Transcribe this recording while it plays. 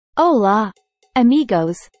Hola,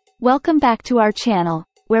 amigos! Welcome back to our channel,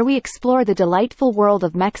 where we explore the delightful world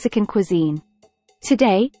of Mexican cuisine.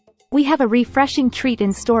 Today, we have a refreshing treat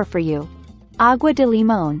in store for you. Agua de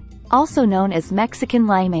Limón, also known as Mexican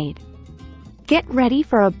limeade. Get ready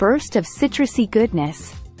for a burst of citrusy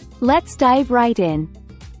goodness. Let's dive right in.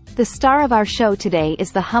 The star of our show today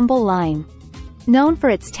is the humble lime. Known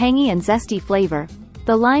for its tangy and zesty flavor,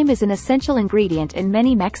 the lime is an essential ingredient in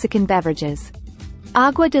many Mexican beverages.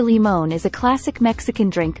 Agua de Limón is a classic Mexican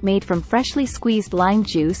drink made from freshly squeezed lime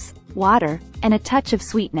juice, water, and a touch of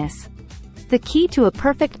sweetness. The key to a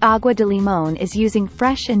perfect agua de limón is using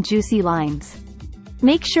fresh and juicy limes.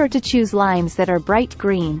 Make sure to choose limes that are bright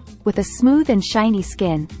green, with a smooth and shiny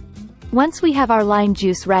skin. Once we have our lime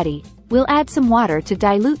juice ready, we'll add some water to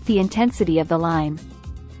dilute the intensity of the lime.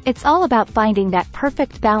 It's all about finding that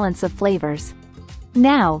perfect balance of flavors.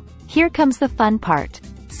 Now, here comes the fun part: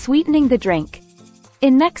 sweetening the drink.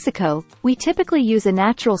 In Mexico, we typically use a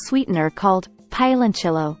natural sweetener called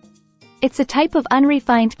piloncillo. It's a type of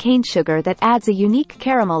unrefined cane sugar that adds a unique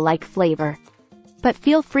caramel-like flavor. But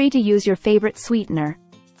feel free to use your favorite sweetener.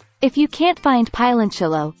 If you can't find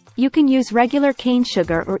piloncillo, you can use regular cane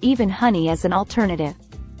sugar or even honey as an alternative.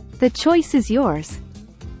 The choice is yours.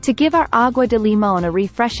 To give our agua de limón a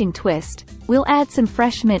refreshing twist, we'll add some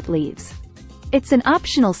fresh mint leaves. It's an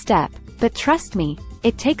optional step, but trust me,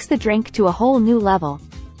 it takes the drink to a whole new level.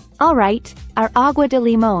 Alright, our agua de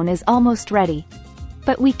limón is almost ready.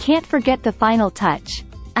 But we can't forget the final touch: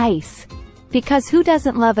 ice. Because who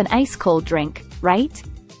doesn't love an ice-cold drink, right?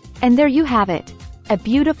 And there you have it. A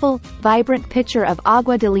beautiful, vibrant pitcher of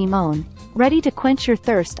agua de limón, ready to quench your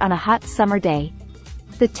thirst on a hot summer day.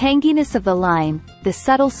 The tanginess of the lime, the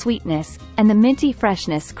subtle sweetness, and the minty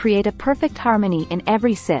freshness create a perfect harmony in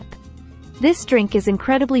every sip. This drink is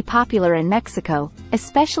incredibly popular in Mexico,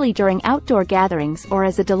 especially during outdoor gatherings or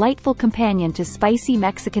as a delightful companion to spicy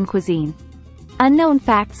Mexican cuisine. Unknown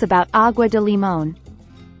facts about agua de limón.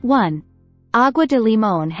 1. Agua de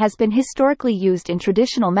limón has been historically used in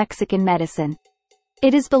traditional Mexican medicine.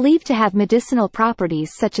 It is believed to have medicinal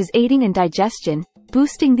properties such as aiding in digestion,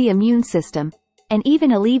 boosting the immune system, and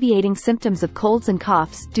even alleviating symptoms of colds and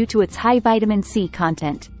coughs due to its high vitamin C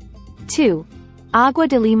content. 2. Agua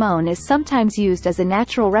de limón is sometimes used as a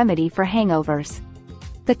natural remedy for hangovers.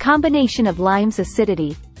 The combination of lime's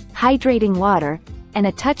acidity, hydrating water, and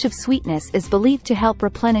a touch of sweetness is believed to help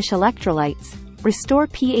replenish electrolytes, restore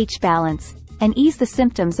pH balance, and ease the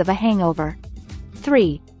symptoms of a hangover.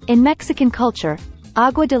 3. In Mexican culture,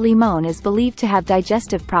 agua de limón is believed to have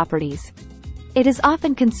digestive properties. It is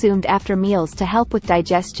often consumed after meals to help with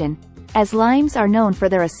digestion, as limes are known for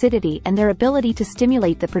their acidity and their ability to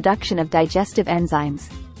stimulate the production of digestive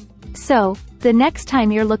enzymes. So, the next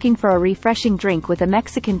time you're looking for a refreshing drink with a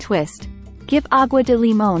Mexican twist, give agua de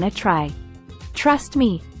limón a try. Trust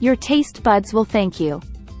me, your taste buds will thank you.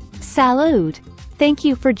 Salud! Thank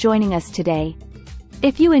you for joining us today.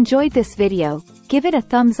 If you enjoyed this video, give it a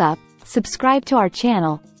thumbs up, subscribe to our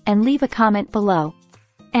channel, and leave a comment below.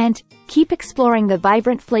 And keep exploring the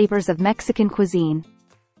vibrant flavors of Mexican cuisine.